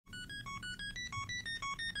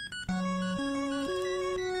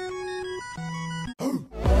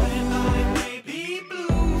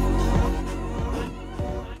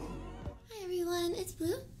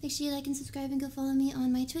like and subscribe and go follow me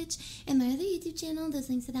on my Twitch and my other YouTube channel. Those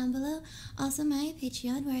links are down below. Also my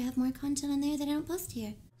Patreon, where I have more content on there that I don't post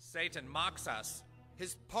here. Satan mocks us.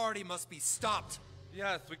 His party must be stopped.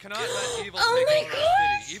 Yes, we cannot let evil Oh take my over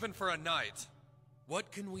our city, even for a night.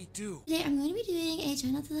 What can we do? Today I'm going to be doing a Try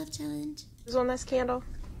Not to Laugh challenge. Who's on this candle?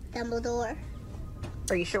 Dumbledore.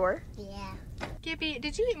 Are you sure? Yeah. Gibby,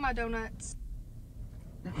 did you eat my donuts?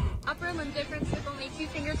 Upper limb difference with only 2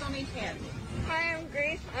 fingers on each hand. Hi, I'm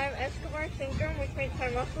Grace. I have Escobar syndrome, which makes my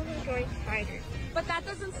muscles and joints tighter. But that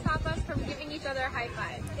doesn't stop us from giving each other a high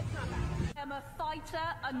five. It's not bad. I am a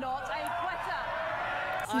fighter and not a quitter.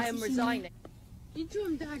 I am resigning.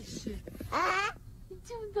 Идем дальше.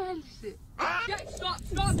 Идем дальше. Stop!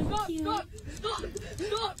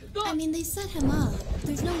 I mean, they set him up.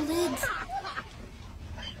 There's no lids.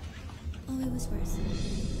 Oh, it was worse.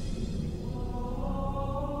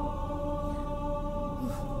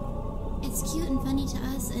 Oof. It's cute and funny to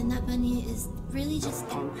us, and that bunny is really just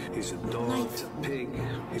Punk, he's a dog, life. he's a pig,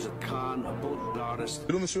 he's a con, a bull artist.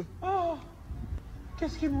 Hello, monsieur. Oh,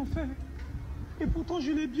 qu'est-ce qu'ils m'ont fait? Et pourtant,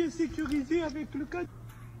 je l'ai bien sécurisé avec le code.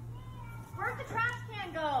 Where'd the trash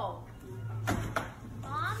can go?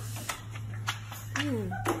 Mom?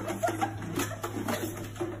 Ew.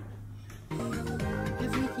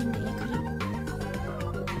 Everything that you could have.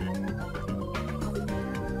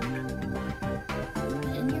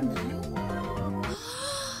 But in your mouth?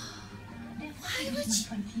 Why would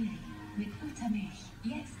you?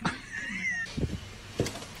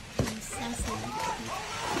 You're sassy.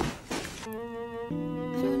 I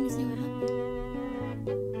don't understand what happened.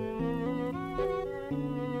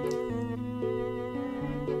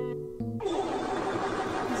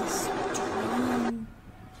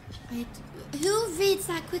 Who reads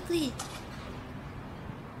that quickly?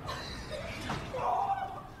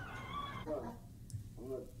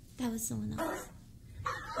 That was someone else.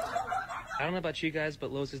 I don't know about you guys,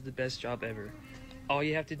 but Lowe's is the best job ever. All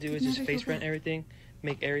you have to do is just face front everything,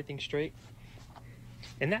 make everything straight,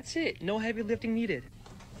 and that's it. No heavy lifting needed.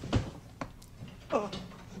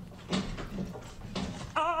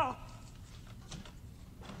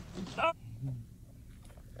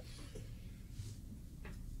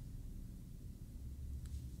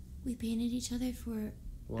 We painted each other for.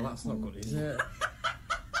 Well, that's not good, is it?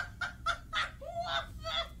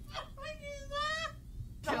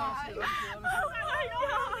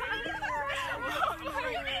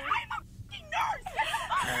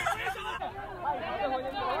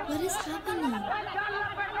 What is happening?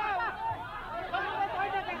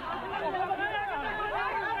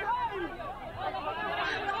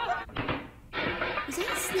 Was that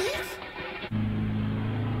a snake?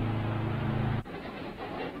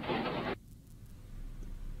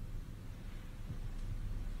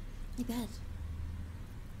 I bet.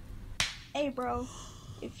 Hey, bro.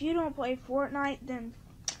 If you don't play Fortnite, then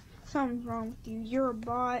something's wrong with you. You're a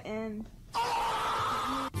bot and...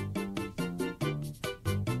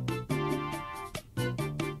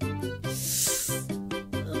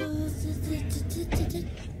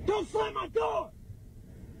 Don't slam my door!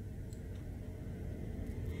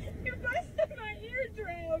 You busted my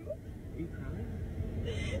eardrum! Are you crying?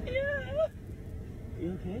 Yeah! Are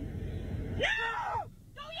you okay? No!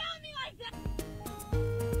 Don't yell at me like that!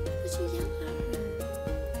 Would you yell at her?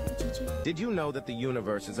 Did you know that the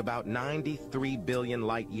universe is about 93 billion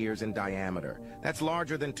light years in diameter? That's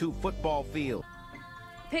larger than 2 football fields.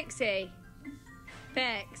 Pixie.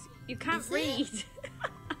 Pix, you can't read.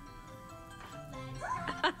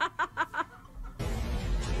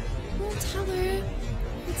 Well, tell her.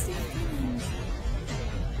 It's not fun.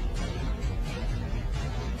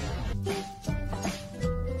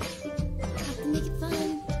 Have to make it fun.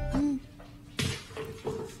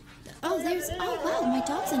 Oh, there's. Oh, wow, my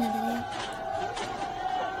dog's in the video.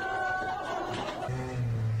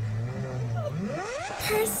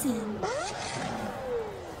 Person.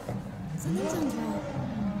 Something sounds wrong.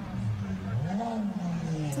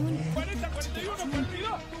 Someone. 40, 41, 42,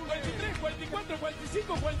 43, 44,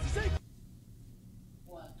 45, 46.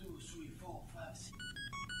 1, 2, 3, 4, 5, 6.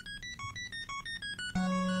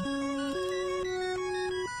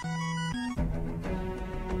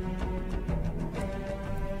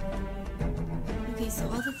 Okay, so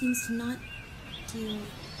all the things to not do.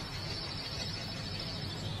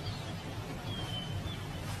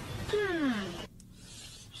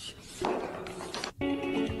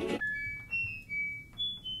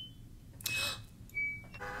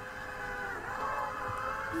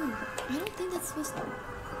 Ooh, I don't think that's supposed to.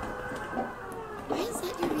 Why is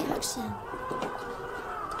that your reaction?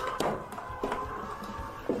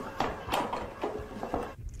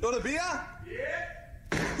 You want a beer?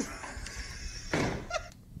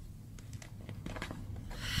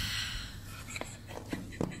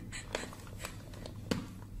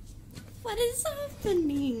 What is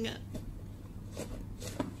happening?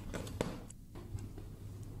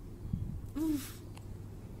 Oof.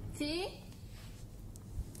 See?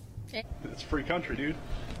 It's free country, dude.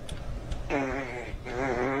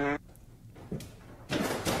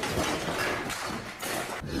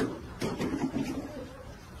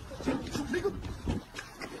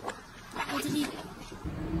 What did he...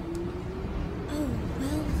 Oh,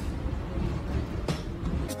 well...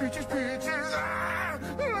 Peaches, peaches,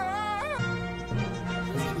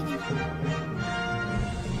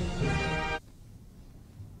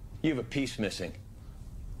 You have a piece missing.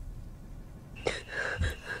 Why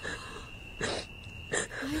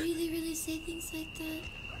do they really say things like that?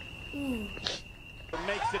 Ooh.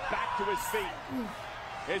 Makes it back to his feet. Ooh.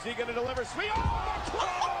 Is he going to deliver?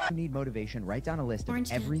 You need motivation. Write down a list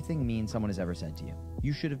of everything mean someone has ever said to you.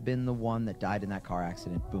 You should have been the one that died in that car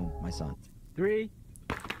accident. Boom, my son. 3.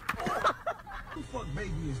 Who the fuck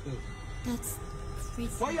baby is that? That's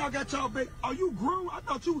crazy. Why y'all got y'all baby? Are you grown? I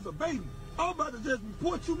thought you was a baby. I'm about to just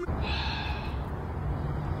report you.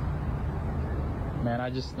 Man, I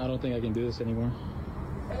don't think I can do this anymore.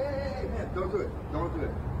 Hey, man, don't do it. Don't do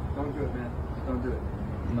it. Don't do it, man. Don't do it.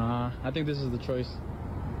 Nah, I think this is the choice.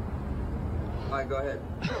 All right, go ahead.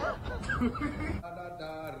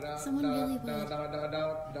 Someone really would.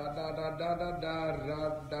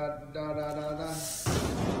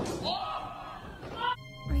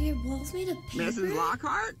 Are your walls made of paper? Mrs.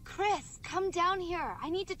 Lockhart? Chris, come down here. I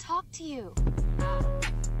need to talk to you.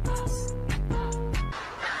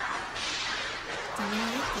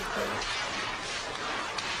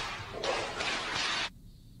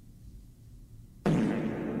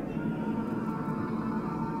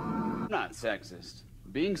 I'm not sexist.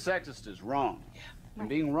 Being sexist is wrong. Yeah. And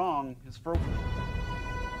being wrong is for...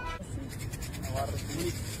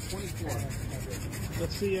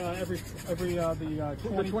 Let's see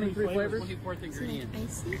the 23 flavors. 24th ingredient.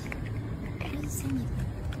 Icy? What does it seem like?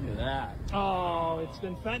 Look at that. Oh, it's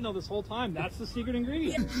been fentanyl this whole time. That's the secret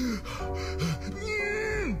ingredient.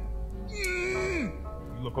 You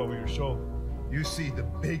look over your shoulder. You see the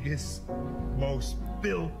biggest, most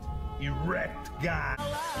built, erect guy.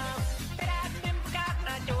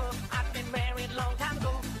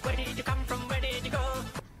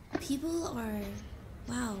 People are...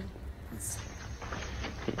 Wow. That's...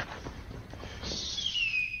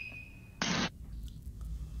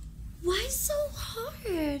 Why so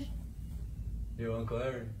hard? Yo, Uncle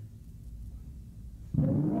Aaron.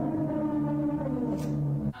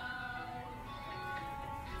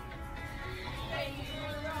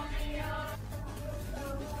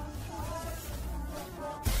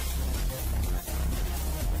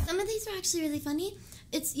 Some of these are actually really funny.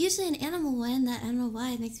 It's usually an animal one that I don't know why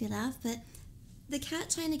it makes me laugh, but the cat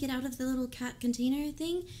trying to get out of the little cat container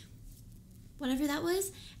thing, whatever that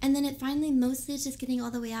was, and then it finally mostly is just getting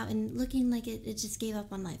all the way out and looking like it just gave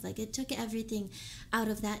up on life. Like it took everything out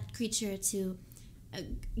of that creature to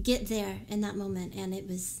get there in that moment, and it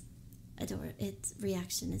was adorable. Its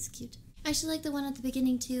reaction is cute. I actually like the one at the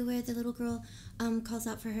beginning too, where the little girl calls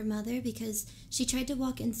out for her mother because she tried to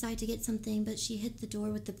walk inside to get something, but she hit the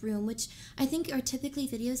door with the broom, which I think are typically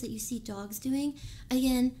videos that you see dogs doing.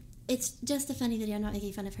 Again, it's just a funny video. I'm not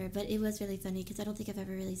making fun of her, but it was really funny because I don't think I've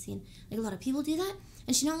ever really seen like a lot of people do that.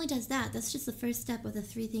 And she not only does that, that's just the first step of the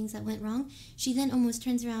 3 things that went wrong. She then almost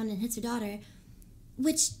turns around and hits her daughter,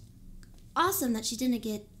 which awesome that she didn't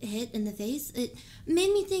get hit in the face. It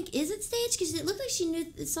made me think, is it staged? Because it looked like she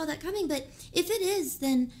saw that coming, but if it is,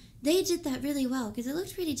 then they did that really well because it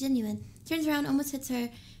looked pretty genuine. Turns around, almost hits her,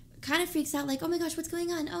 kind of freaks out like, oh my gosh, what's going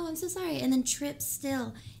on? Oh, I'm so sorry. And then trips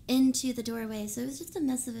still into the doorway. So it was just a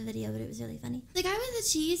mess of a video, but it was really funny. The guy with the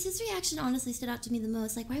cheese, his reaction honestly stood out to me the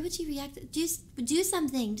most. Like, why would you react? Do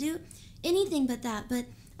something. Do anything but that. But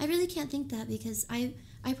I really can't think that because I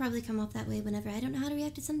probably come off that way whenever I don't know how to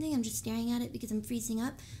react to something. I'm just staring at it because I'm freezing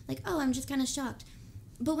up. Like, oh, I'm just kind of shocked.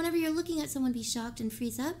 But whenever you're looking at someone be shocked and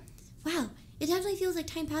freeze up, wow, it definitely feels like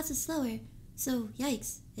time passes slower. So,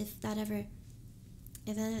 yikes, if that ever...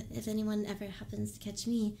 If anyone ever happens to catch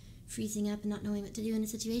me freezing up and not knowing what to do in a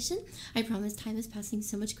situation, I promise time is passing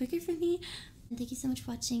so much quicker for me. And thank you so much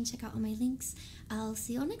for watching. Check out all my links. I'll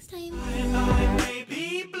see you all next time.